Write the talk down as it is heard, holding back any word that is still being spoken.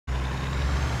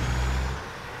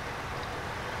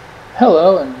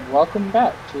Hello and welcome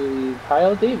back to the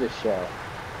Kyle Davis Show.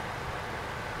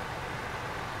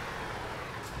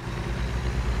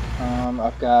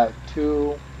 I've got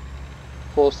two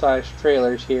full-size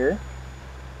trailers here.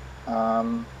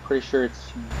 Pretty sure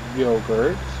it's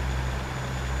yogurt.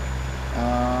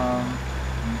 Um,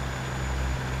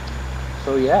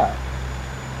 so yeah,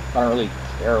 I don't really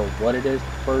care what it is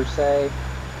per se,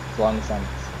 as long as I'm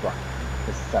struck,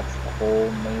 because that's the whole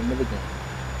name of the game.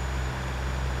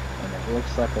 And it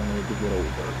looks like I need to get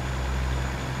over.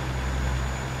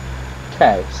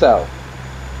 Okay, so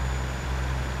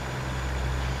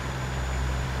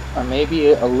I may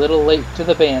be a little late to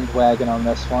the bandwagon on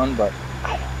this one, but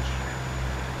I don't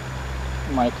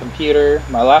care.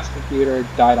 My last computer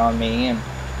died on me, and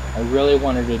I really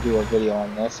wanted to do a video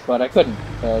on this, but I couldn't,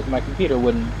 because my computer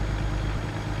wouldn't,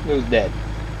 it was dead.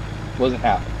 It wasn't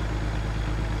happening.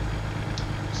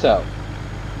 So,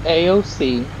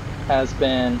 AOC has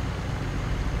been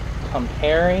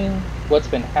comparing what's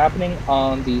been happening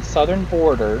on the southern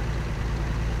border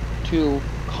to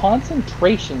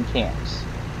concentration camps,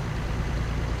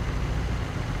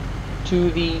 to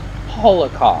the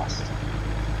Holocaust,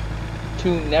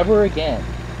 to never again.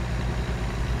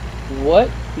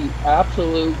 What the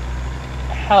absolute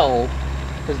hell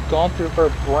has gone through her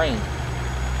brain?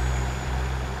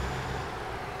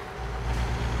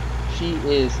 She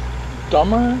is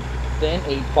dumber than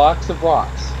a box of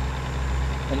rocks.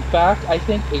 In fact, I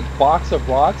think a box of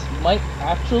rocks might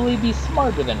actually be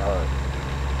smarter than her.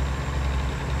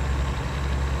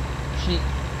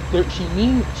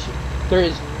 There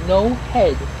is no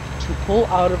head to pull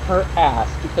out of her ass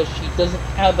because she doesn't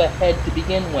have a head to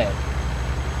begin with.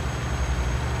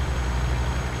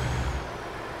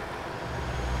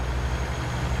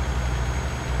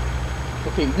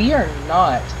 Okay, we are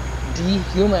not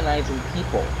dehumanizing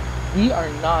people. We are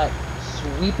not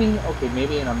sweeping, okay,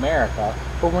 maybe in America,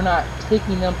 but we're not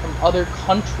taking them from other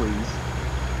countries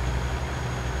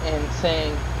and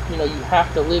saying, you know, you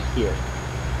have to live here.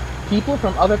 People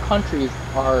from other countries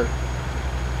are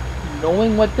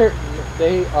knowing what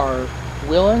they are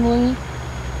willingly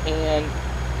and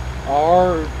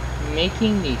are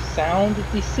making the sound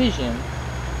decision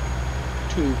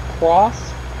to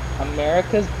cross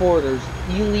America's borders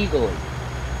illegally.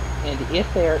 And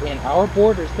if they're in our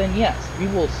borders, then yes, we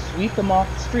will sweep them off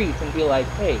the streets and be like,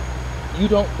 hey, you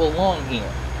don't belong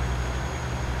here.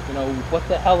 You know, what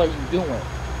the hell are you doing?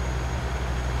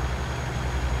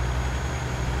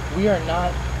 We are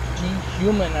not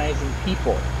dehumanizing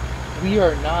people. We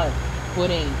are not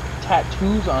putting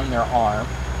tattoos on their arm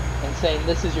and saying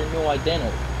this is your new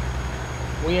identity.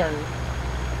 We are,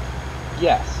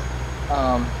 yes,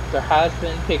 there has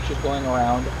been pictures going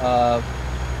around of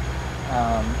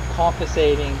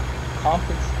confiscating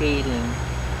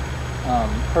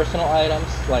personal items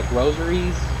like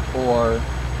rosaries or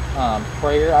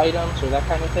prayer items or that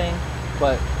kind of thing.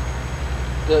 But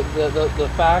the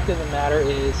fact of the matter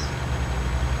is,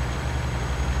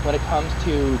 when it comes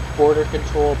to border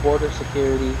control, border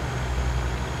security,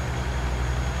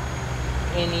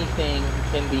 anything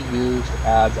can be used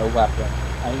as a weapon.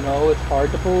 I know it's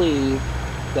hard to believe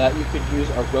that you could use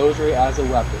a rosary as a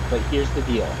weapon, but here's the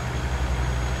deal.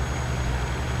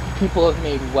 People have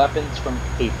made weapons from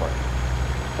paper,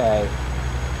 okay?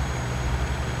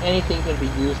 Anything can be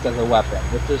used as a weapon.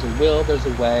 If there's a will, there's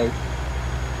a way.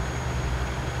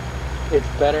 It's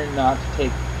better not to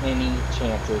take any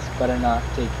chances, better not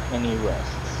take any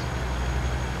risks.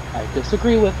 I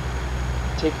disagree with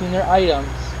taking their items,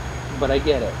 but I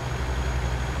get it.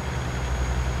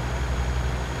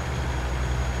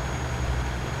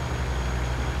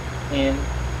 And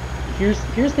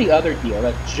here's the other deal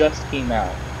that just came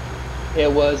out. It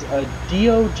was a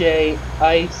DOJ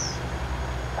ICE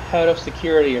head of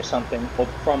security or something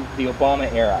from the Obama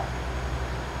era.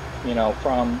 You know,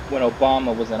 from when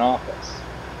Obama was in office.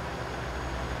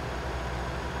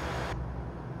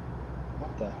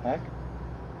 What the heck?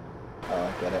 Oh,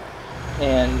 I get it.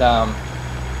 And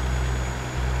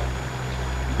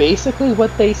basically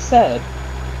what they said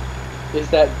is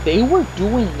that they were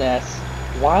doing this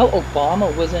while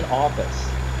Obama was in office.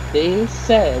 They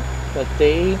said that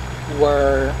they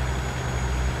were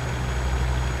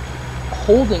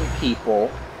holding people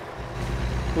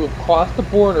who have crossed the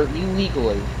border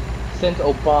illegally since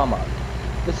Obama.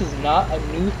 This is not a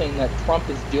new thing that Trump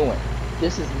is doing.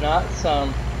 This is not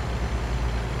some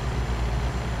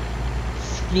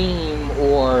scheme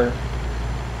or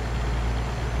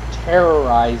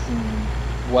terrorizing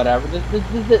whatever.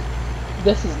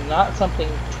 This is not something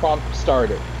Trump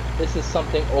started. This is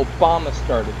something Obama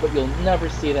started, but you'll never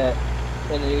see that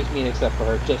in the news media except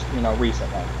for just, you know,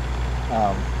 recently.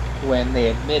 when they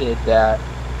admitted that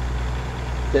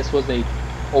this was a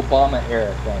Obama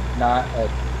era thing, not a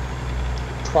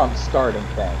Trump starting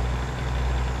thing.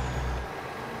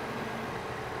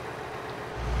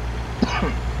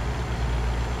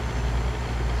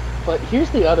 But here's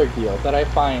the other deal that I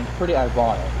find pretty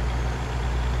ironic,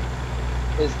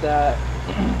 is that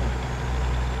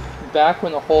back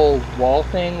when the whole wall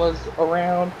thing was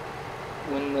around,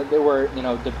 when they were,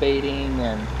 debating,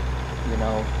 and,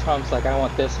 Trump's like, I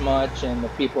want this much, and the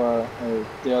people are, or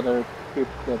the other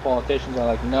people, the politicians are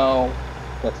like, no,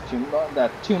 that's too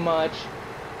much.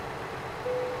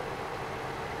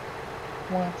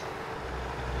 What?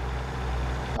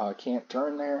 Oh, I can't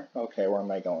turn there? Okay, where am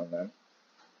I going then?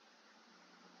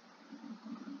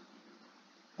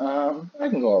 I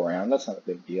can go around. That's not a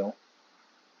big deal.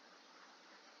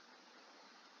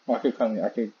 Well, I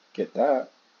could get that.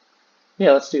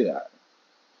 Yeah, let's do that.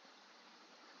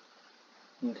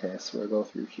 Okay, so we'll go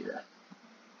through here.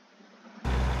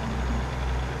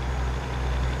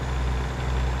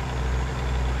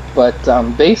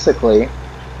 But basically,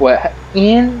 what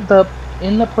in the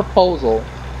proposal,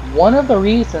 one of the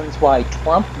reasons why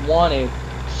Trump wanted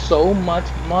so much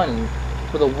money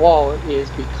for the wall is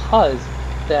because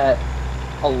that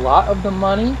a lot of the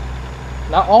money,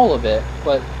 not all of it,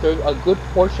 but a good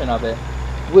portion of it,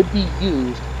 would be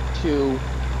used to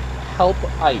help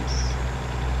ICE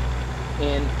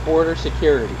in border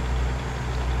security,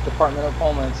 Department of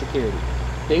Homeland Security.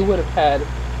 They would have had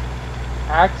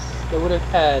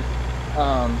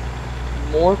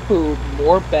more food,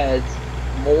 more beds,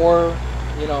 more,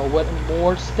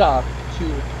 more stuff to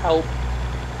help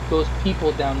those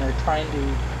people down there trying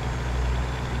to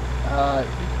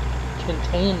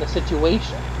contain the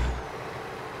situation.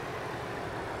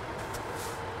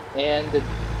 And the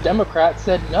Democrats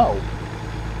said no.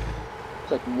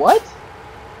 It's like, what?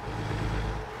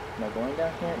 Am I going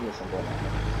down here? Yes, I'm going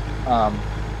down here.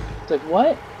 It's like,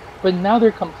 what? But now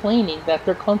they're complaining that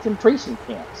they're concentration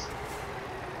camps.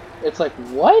 It's like,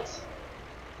 what?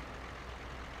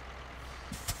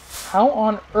 How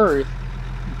on earth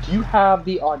do you have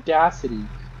the audacity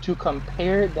to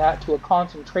compare that to a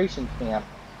concentration camp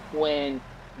when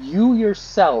you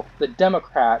yourself, the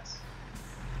Democrats,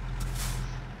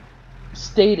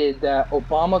 stated that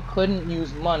Obama couldn't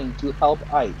use money to help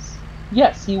ICE?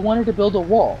 Yes, he wanted to build a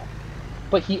wall,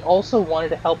 but he also wanted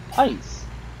to help ICE.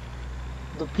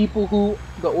 The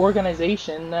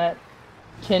organization that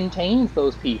contains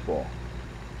those people.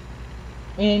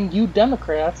 And you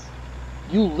Democrats,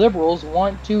 you liberals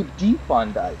want to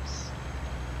defund ICE.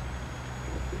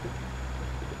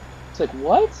 It's like,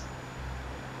 what?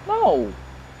 No,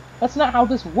 that's not how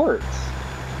this works.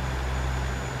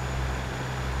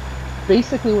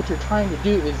 Basically what you're trying to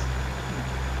do is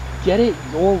get it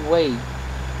your way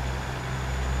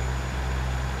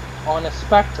on a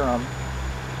spectrum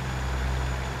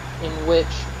in which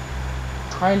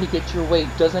trying to get your way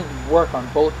doesn't work on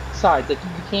both sides. Like, you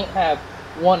can't have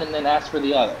one and then ask for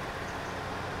the other.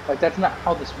 Like, that's not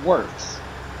how this works.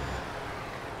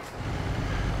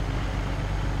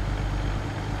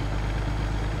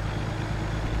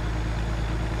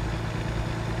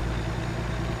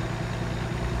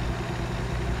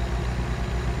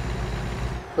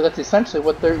 But that's essentially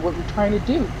what we're trying to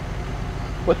do.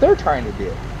 What they're trying to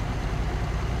do.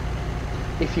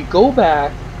 If you go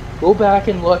back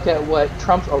and look at what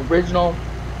Trump's original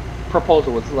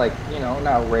proposal was, like,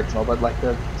 not original, but like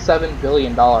the $7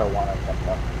 billion one, I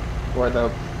think, or the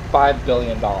 $5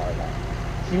 billion one.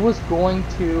 He was going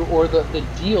to, or the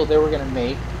deal they were going to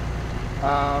make,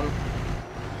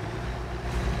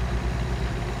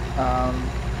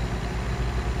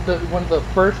 the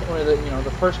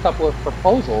first couple of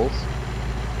proposals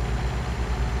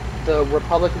the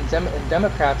Republicans and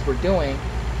Democrats were doing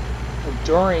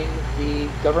during the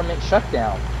government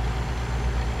shutdown.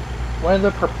 One of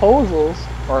the proposals,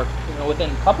 or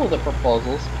within a couple of the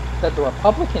proposals that the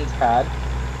Republicans had,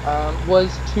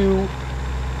 was to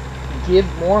give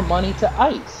more money to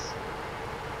ICE,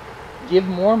 give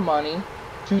more money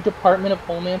to Department of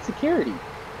Homeland Security.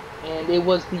 And it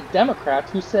was the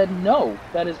Democrats who said, no,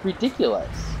 that is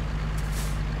ridiculous.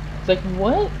 It's like,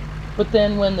 what? But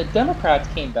then when the Democrats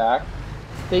came back,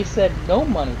 they said no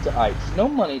money to ICE, no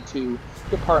money to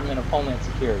Department of Homeland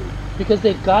Security, because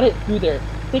they've got it through their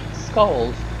thick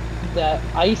skulls that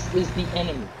ICE is the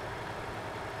enemy.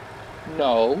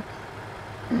 No.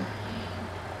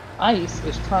 ICE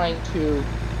is trying to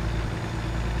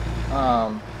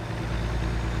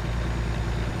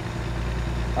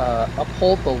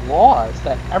uphold the laws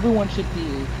that everyone should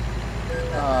be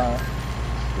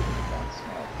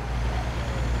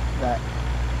that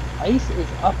ICE is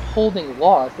upholding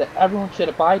laws that everyone should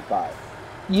abide by,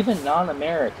 even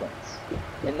non-Americans.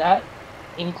 And that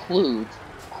includes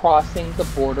crossing the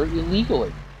border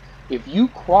illegally. If you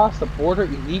cross the border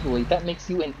illegally, that makes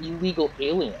you an illegal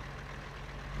alien.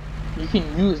 You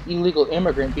can use illegal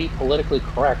immigrant, be politically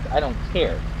correct, I don't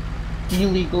care.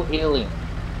 Illegal alien.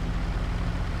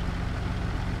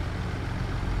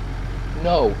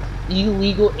 No,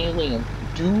 illegal aliens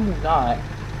do not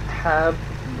have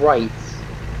rights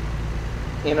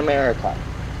in America.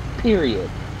 Period.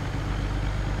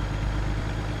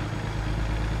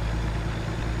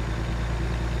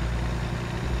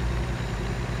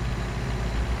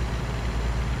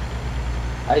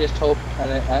 I just hope,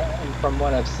 and from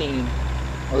what I've seen,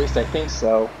 at least I think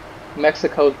so,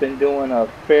 Mexico's been doing a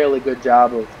fairly good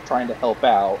job of trying to help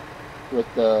out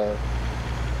with the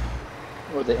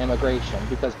immigration,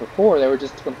 because before they were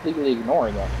just completely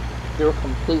ignoring it. They were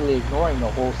completely ignoring the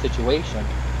whole situation,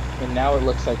 and now it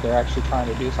looks like they're actually trying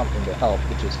to do something to help,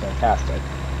 which is fantastic.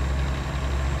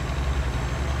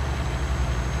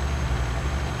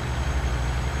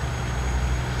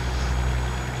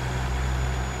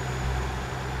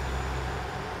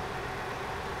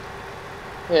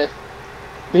 If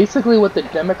basically what the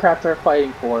Democrats are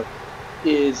fighting for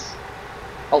is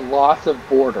a loss of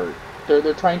borders.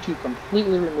 They're trying to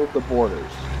completely remove the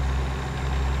borders.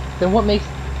 Then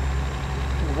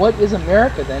what is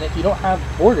America then if you don't have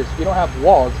borders, if you don't have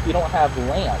walls, if you don't have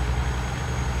land?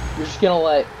 You're just gonna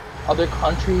let other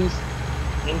countries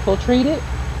infiltrate it?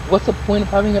 What's the point of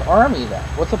having an army then?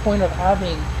 What's the point of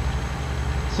having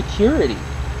security?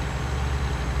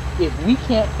 If we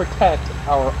can't protect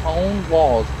our own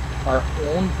walls, our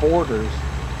own borders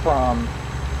from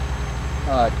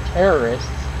terrorists,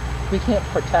 we can't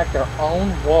protect our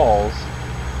own walls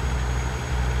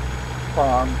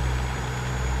from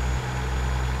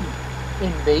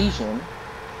invasion,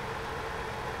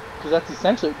 because that's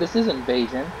essentially, this is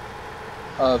invasion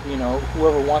of, you know,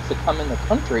 whoever wants to come in the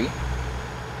country.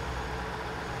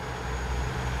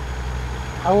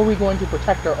 How are we going to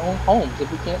protect our own homes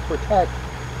if we can't protect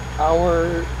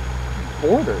our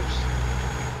borders?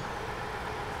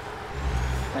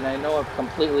 And I know I've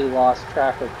completely lost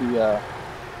track of the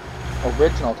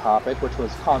original topic, which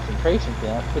was concentration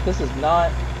camps, but this is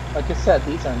not, like I said,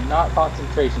 these are not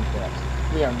concentration camps.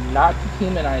 We are not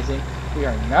dehumanizing, we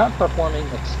are not performing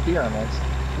experiments,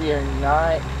 we are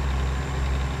not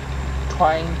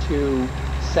trying to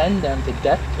send them to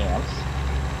death camps.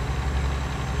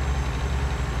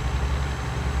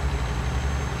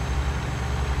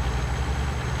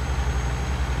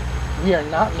 We are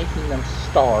not making them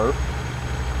starve.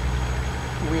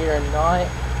 We are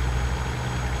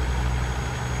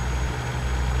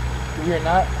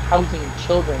not housing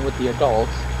children with the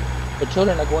adults. The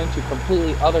children are going to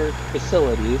completely other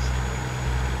facilities.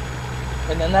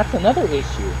 And then that's another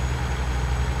issue.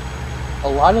 A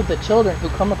lot of the children who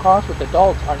come across with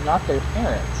adults are not their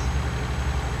parents.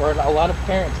 Or a lot of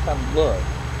parents come, look,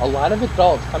 a lot of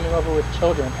adults coming over with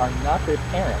children are not their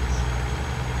parents.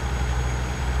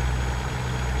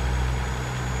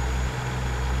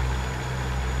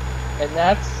 And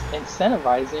that's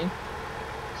incentivizing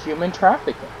human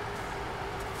trafficking.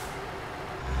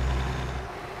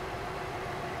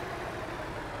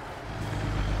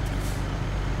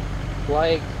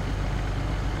 Like,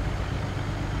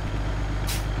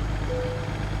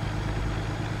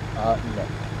 no.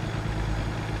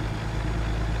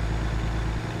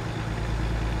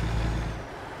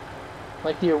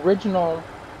 Like the original,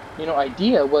 you know,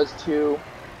 idea was to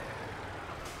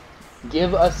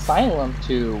give asylum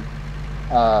to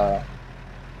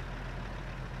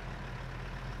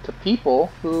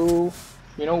people who,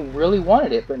 you know, really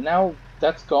wanted it, but now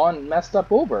that's gone messed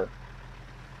up over.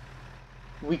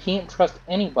 We can't trust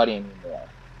anybody anymore.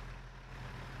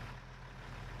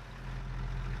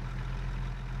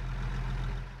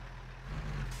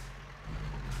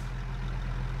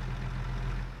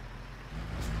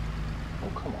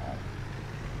 Oh, come on.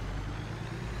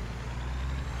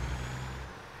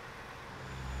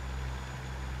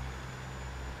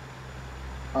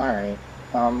 Alright,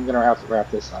 I'm gonna have to wrap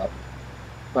this up.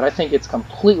 But I think it's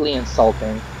completely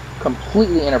insulting,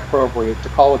 completely inappropriate to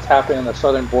call what's happening on the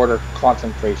southern border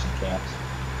concentration camps.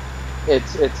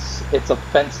 It's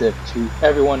offensive to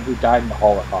everyone who died in the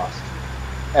Holocaust.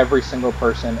 Every single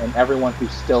person and everyone who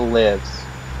still lives.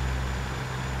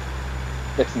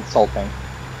 It's insulting.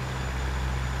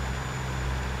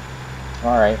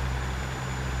 Alright.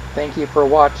 Thank you for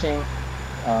watching.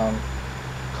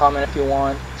 Comment if you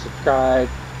want, subscribe,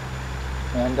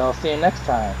 and I'll see you next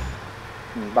time.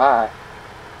 Bye.